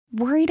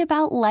Worried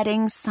about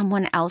letting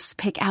someone else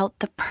pick out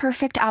the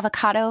perfect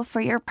avocado for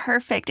your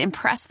perfect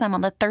impress them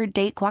on the third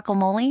date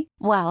guacamole?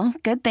 Well,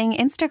 good thing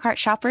Instacart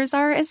shoppers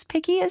are as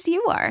picky as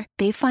you are.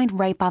 They find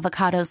ripe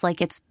avocados like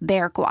it's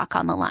their guac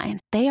on the line.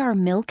 They are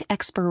milk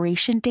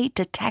expiration date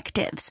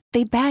detectives.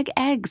 They bag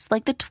eggs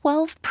like the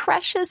 12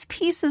 precious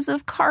pieces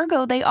of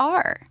cargo they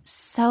are.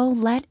 So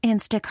let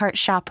Instacart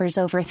shoppers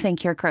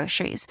overthink your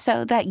groceries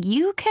so that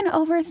you can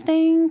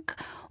overthink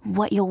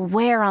what you'll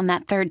wear on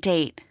that third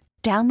date.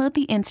 Download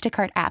the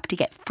Instacart app to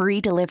get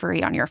free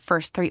delivery on your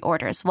first 3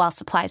 orders while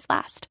supplies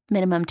last.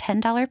 Minimum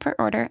 $10 per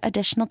order.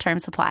 Additional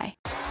terms apply.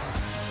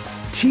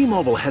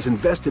 T-Mobile has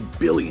invested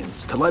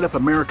billions to light up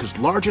America's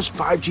largest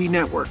 5G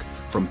network,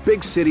 from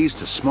big cities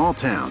to small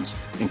towns,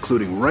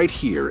 including right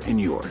here in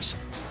yours.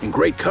 And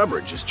great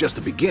coverage is just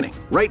the beginning.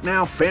 Right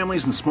now,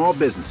 families and small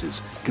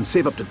businesses can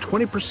save up to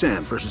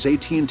 20% versus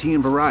AT&T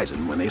and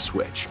Verizon when they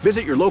switch.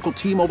 Visit your local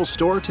T-Mobile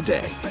store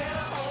today.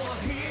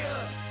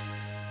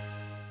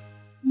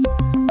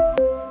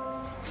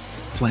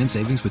 Plan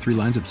savings with 3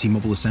 lines of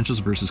T-Mobile Essentials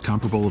versus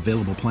comparable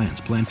available plans.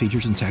 Plan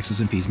features and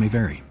taxes and fees may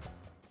vary.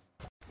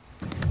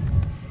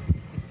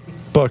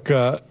 Buck,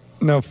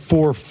 now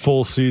 4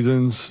 full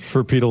seasons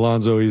for Pete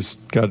Alonso. He's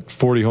got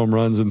 40 home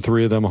runs in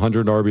 3 of them,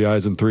 100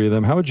 RBIs in 3 of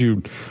them. How would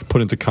you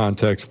put into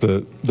context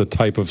the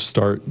type of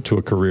start to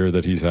a career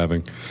that he's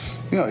having?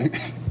 You know,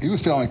 he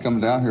was telling me coming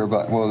down here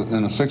about, well,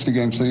 in a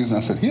 60-game season, I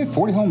said, he had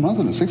 40 home runs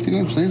in a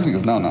 60-game season? He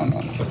goes, no.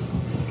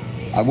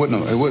 I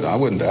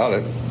wouldn't doubt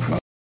it.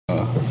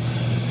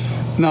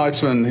 No,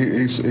 it's been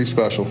he's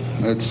special.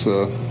 It's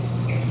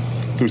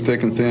through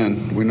thick and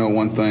thin. We know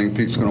one thing: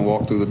 Pete's going to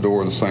walk through the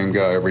door the same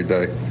guy every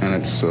day,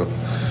 and he's a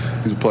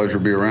pleasure to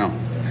be around.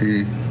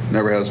 He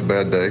never has a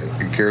bad day.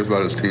 He cares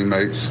about his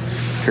teammates,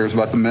 cares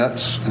about the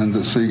Mets, and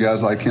to see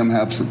guys like him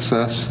have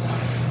success,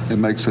 it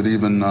makes it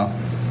even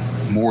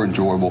more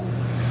enjoyable.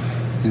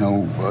 You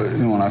know,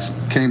 when I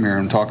came here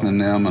and talking to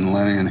them and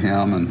Lenny and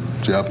him and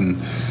Jeff, and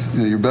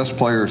your best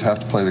players have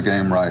to play the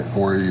game right,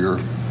 or you're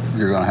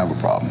going to have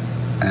a problem.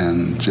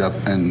 And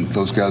Jeff and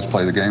those guys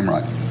play the game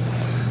right.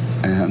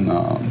 And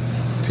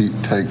Pete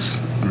takes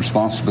the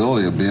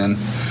responsibility of being,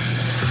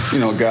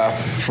 a guy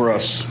for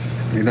us.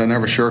 He doesn't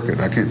ever shirk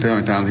it. I can't tell you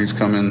how many times he's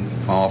come in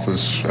my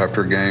office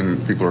after a game,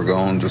 people are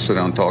gone, just sit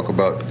down and talk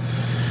about,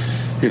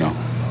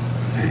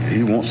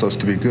 he wants us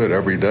to be good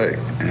every day.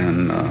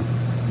 And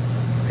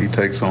he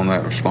takes on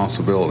that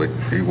responsibility.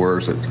 He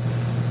wears it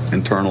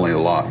internally a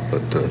lot,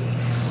 but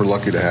we're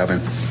lucky to have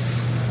him.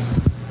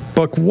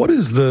 Buck, what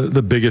is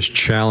the biggest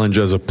challenge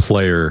as a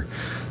player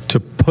to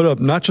put up,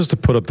 not just to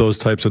put up those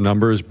types of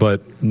numbers,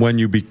 but when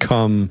you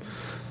become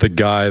the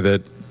guy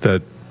that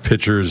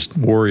pitchers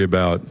worry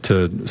about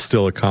to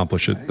still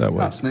accomplish it that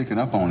way? Not sneaking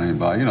up on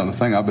anybody. The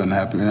thing I've been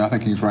happy, I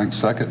think he's ranked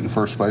second in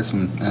first base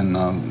in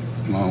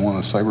one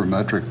of the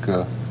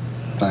sabermetric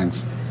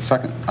things,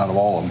 second out of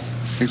all of them.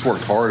 He's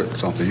worked hard at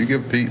something. You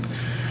give Pete,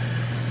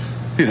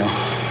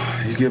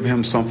 you give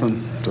him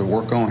something to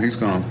work on, he's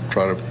going to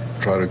try to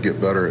get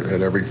better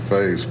at every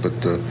phase. But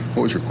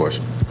what was your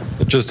question?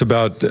 Just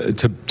about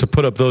to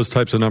put up those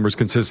types of numbers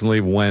consistently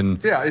when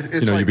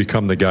you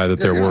become the guy that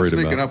they're worried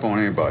about. Sneaking up on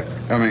anybody.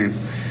 I mean,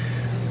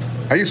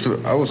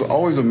 I was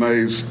always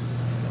amazed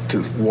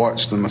to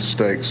watch the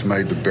mistakes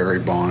made to Barry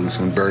Bonds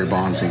when Barry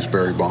Bonds was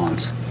Barry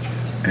Bonds.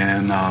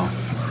 And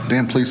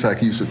Dan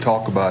Plesac used to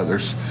talk about it.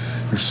 There's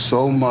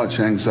so much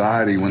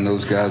anxiety when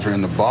those guys are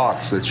in the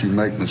box that you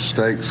make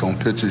mistakes on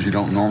pitches you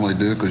don't normally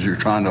do because you're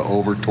trying to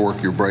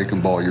over-torque your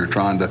breaking ball. You're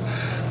trying to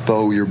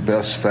throw your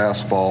best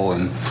fastball.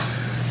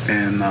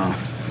 And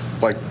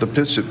like the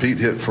pitch that Pete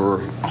hit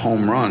for a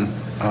home run,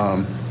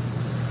 I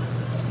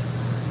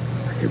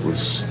think it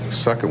was the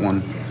second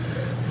one,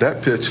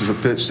 that pitch is a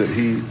pitch that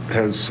he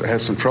has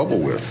had some trouble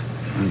with.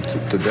 And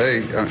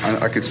today,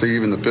 I could see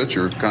even the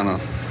pitcher kind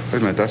of, wait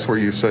a minute, that's where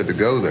you said to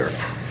go there.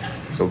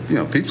 So,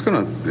 Pete's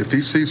going to, if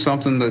he sees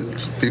something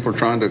that people are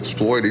trying to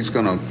exploit,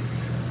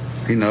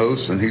 he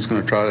knows, and he's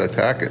going to try to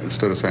attack it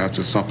instead of saying it's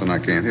just something I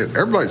can't hit.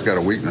 Everybody's got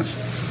a weakness.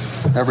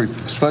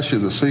 Especially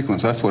the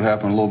sequence. That's what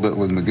happened a little bit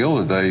with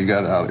McGill today. He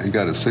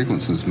got his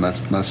sequences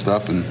messed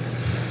up, and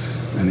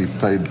he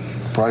paid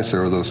the price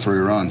there with those 3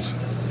 runs.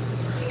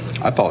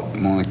 I thought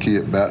one of the key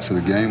at-bats of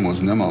the game was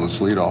Nemo's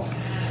leadoff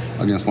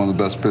against one of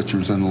the best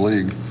pitchers in the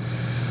league.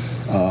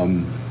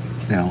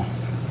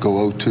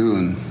 Go 0-2,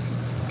 and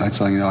next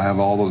thing you know, have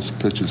all those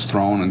pitches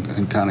thrown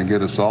and kind of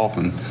get us off.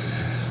 And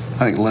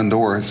I think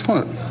Lindor, it's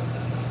fun.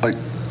 Like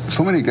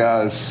so many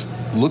guys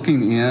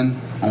looking in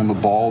on the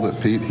ball that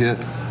Pete hit.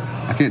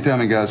 I can't tell how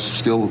many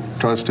guys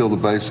try to steal the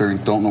base there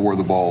and don't know where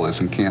the ball is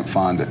and can't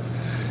find it.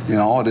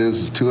 All it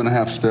is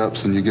 2.5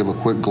 steps, and you give a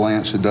quick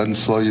glance. It doesn't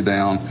slow you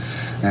down,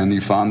 and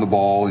you find the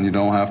ball, and you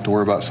don't have to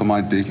worry about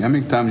somebody deking. How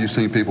many times have you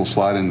seen people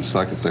slide in the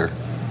second there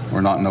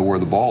or not know where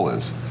the ball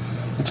is?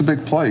 It's a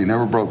big play. He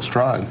never broke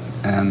stride.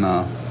 And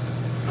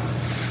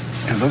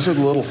those are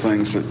the little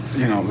things that,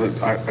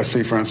 that I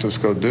see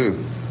Francisco do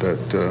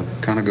that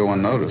kind of go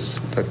unnoticed.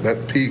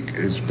 That peak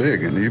is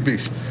big, and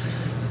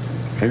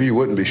maybe you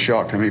wouldn't be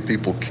shocked how many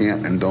people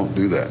can't and don't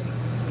do that.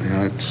 You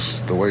know, it's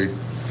the way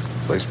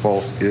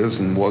baseball is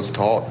and was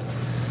taught.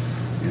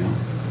 You know,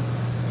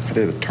 I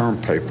did a term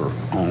paper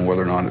on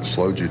whether or not it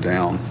slowed you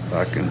down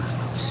back in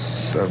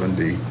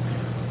 '78.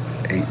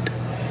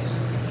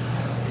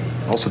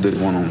 Also did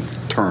one on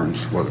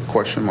turns, whether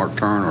question mark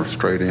turn or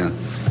straight in.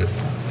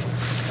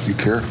 You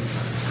care?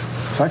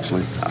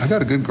 Actually, I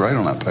got a good grade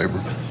on that paper.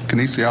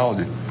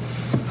 Kinesiology.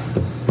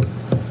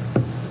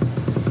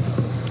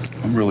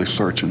 I'm really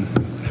searching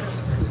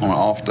on an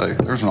off day.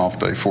 There's an off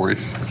day for you.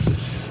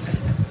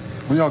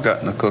 What y'all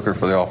got in the cooker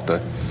for the off day?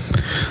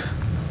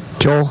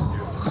 Joel?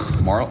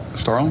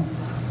 Starling?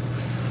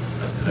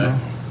 That's today.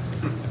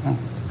 Oh.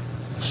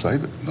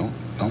 Save it. Don't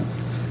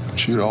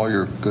shoot all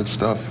your good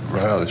stuff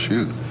right out of the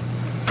chute.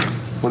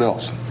 What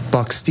else?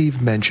 Buck,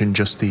 Steve mentioned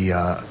just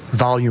the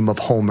volume of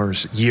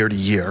homers year to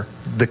year,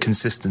 the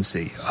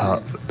consistency.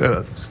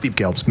 Steve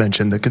Gelbs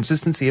mentioned the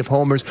consistency of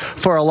homers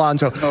for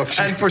Alonso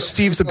and for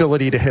Steve's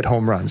ability to hit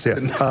home runs. Yeah.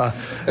 I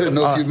didn't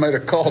know if you'd made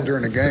a call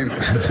during the game.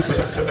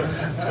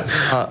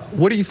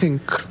 What do you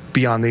think,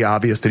 beyond the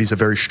obvious that he's a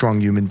very strong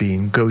human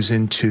being, goes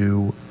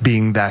into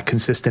being that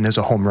consistent as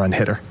a home run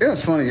hitter? Yeah,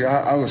 it's funny.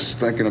 I was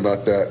thinking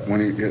about that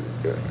when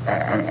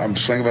I'm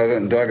thinking about it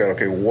in dugout.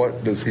 Okay,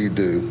 what does he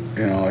do?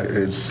 You know,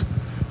 it's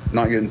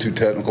not getting too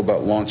technical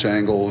about launch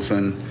angles,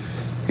 and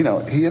you know,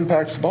 he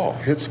impacts the ball,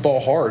 hits the ball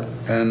hard,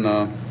 and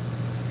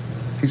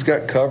he's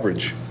got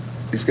coverage.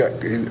 He's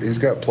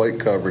got plate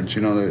coverage.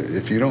 You know,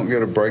 if you don't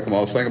get a break them all,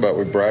 I was thinking about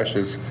with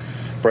Brash's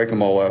break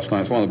them all last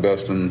night. It's one of the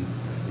best, and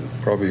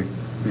probably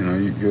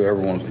you ever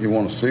want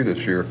to see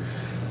this year.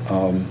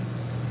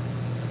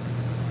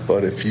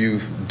 But if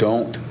you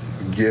don't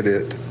get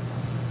it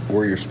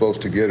where you're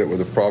supposed to get it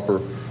with a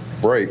proper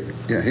break,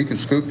 yeah, he can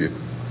scoop you.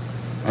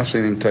 I've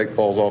seen him take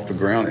balls off the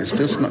ground.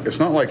 It's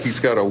not like he's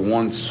got a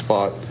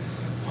one-spot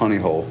honey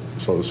hole,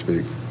 so to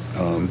speak.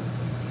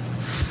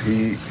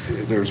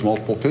 There's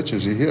multiple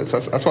pitches he hits.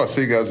 That's why I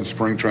see guys in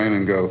spring training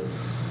and go,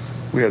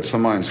 we had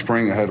somebody in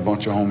spring that had a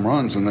bunch of home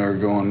runs, and they're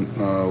going,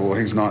 well,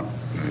 he's not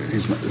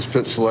his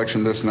pitch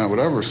selection, this and that,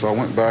 whatever. So I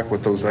went back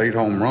with those 8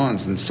 home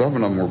runs, and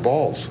 7 of them were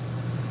balls.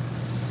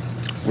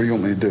 What do you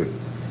want me to do?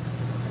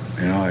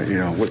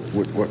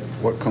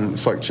 What comes?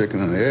 It's like chicken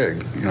and the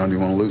egg. You know, do you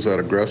want to lose that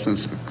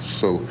aggressiveness?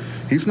 So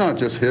he's not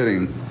just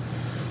hitting,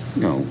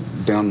 down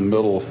the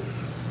middle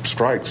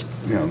strikes.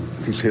 You know,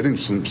 he's hitting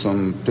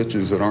some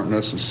pitches that aren't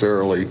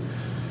necessarily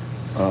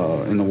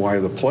in the way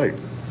of the plate.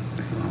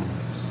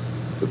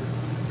 But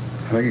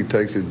I think he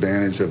takes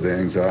advantage of the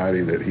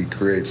anxiety that he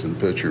creates in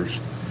pitchers,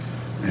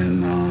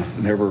 and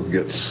never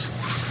gets.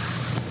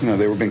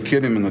 They've been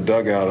kidding him in the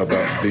dugout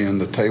about being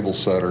the table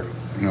setter.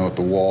 At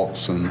the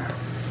walks and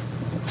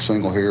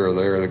single here or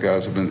there, the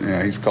guys have been.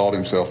 He's called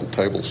himself the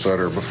table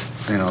setter, a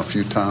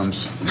few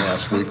times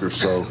last week or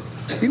so.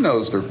 He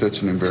knows they're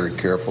pitching him very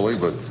carefully,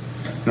 but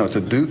to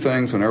do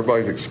things when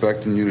everybody's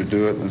expecting you to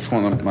do it. It's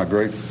one of my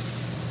great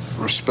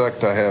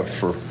respect I have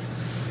for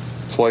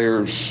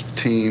players,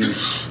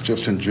 teams,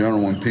 just in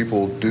general. When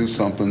people do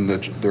something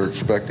that they're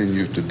expecting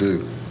you to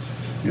do,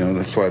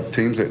 that's why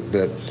teams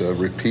that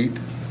repeat,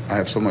 I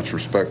have so much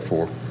respect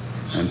for.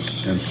 And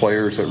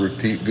players that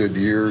repeat good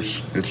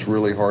years, it's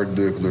really hard to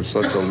do because there's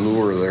such a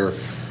lure there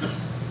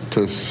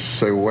to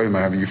say, well, wait a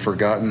minute, have you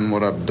forgotten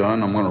what I've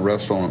done? I'm going to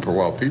rest on it for a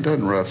while. Pete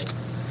doesn't rest.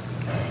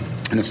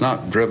 And it's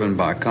not driven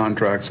by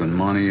contracts and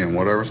money and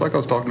whatever. It's like I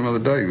was talking to him the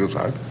other day. He goes,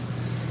 I'm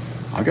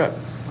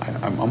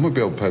going to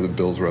be able to pay the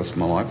bills the rest of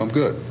my life. I'm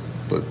good.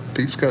 But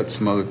Pete's got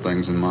some other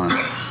things in mind.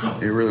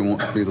 He really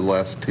wants to be the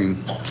last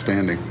team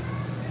standing.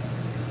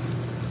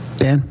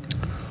 Dan?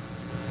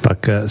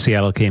 Buck,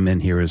 Seattle came in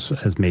here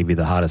as maybe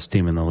the hottest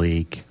team in the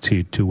league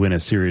to win a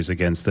series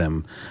against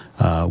them.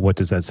 What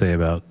does that say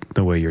about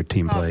the way your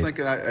team played?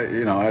 I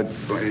was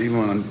thinking,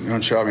 even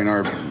when Shabby and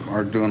I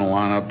are doing a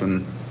lineup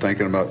and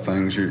thinking about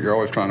things, you're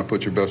always trying to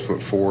put your best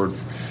foot forward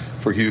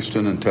for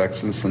Houston and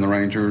Texas and the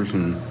Rangers,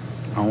 and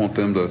I want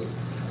them to,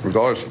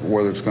 regardless of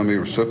whether it's going to be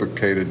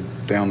reciprocated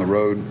down the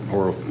road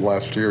or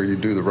last year, you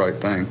do the right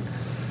thing.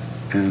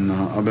 And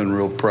I've been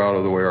real proud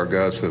of the way our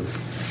guys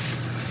have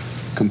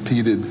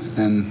competed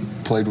and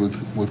played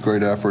with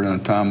great effort in a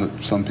time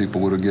that some people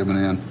would have given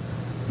in.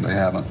 They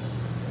haven't.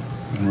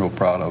 I'm real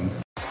proud of them.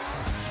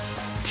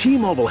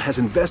 T-Mobile has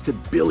invested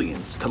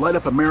billions to light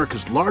up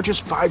America's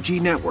largest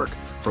 5G network,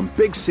 from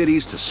big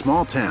cities to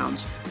small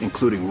towns,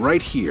 including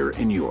right here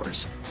in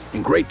yours.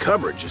 And great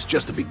coverage is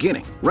just the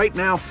beginning. Right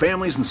now,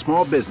 families and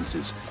small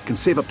businesses can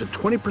save up to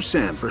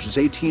 20% versus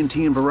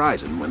AT&T and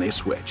Verizon when they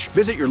switch.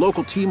 Visit your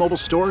local T-Mobile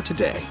store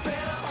today.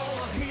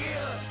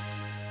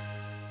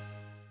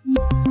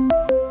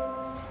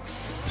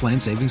 Plan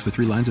savings with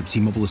 3 lines of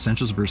T-Mobile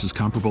Essentials versus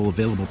comparable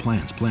available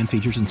plans. Plan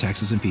features and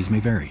taxes and fees may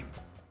vary.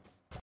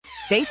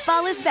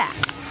 Baseball is back,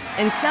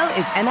 and so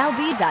is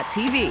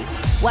MLB.tv.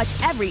 Watch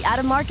every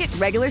out-of-market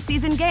regular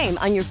season game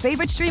on your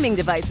favorite streaming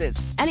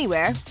devices,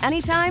 anywhere,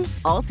 anytime,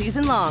 all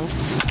season long.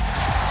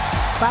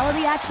 Follow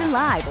the action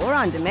live or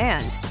on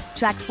demand.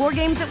 Track 4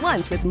 games at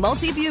once with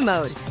multi-view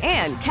mode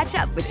and catch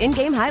up with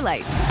in-game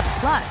highlights.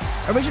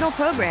 Plus, original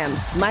programs,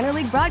 minor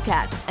league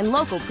broadcasts, and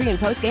local pre- and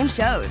post-game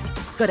shows.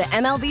 Go to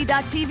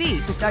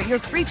MLB.tv to start your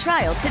free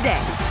trial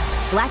today.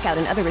 Blackout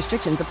and other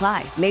restrictions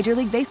apply. Major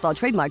League Baseball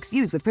trademarks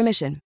used with permission.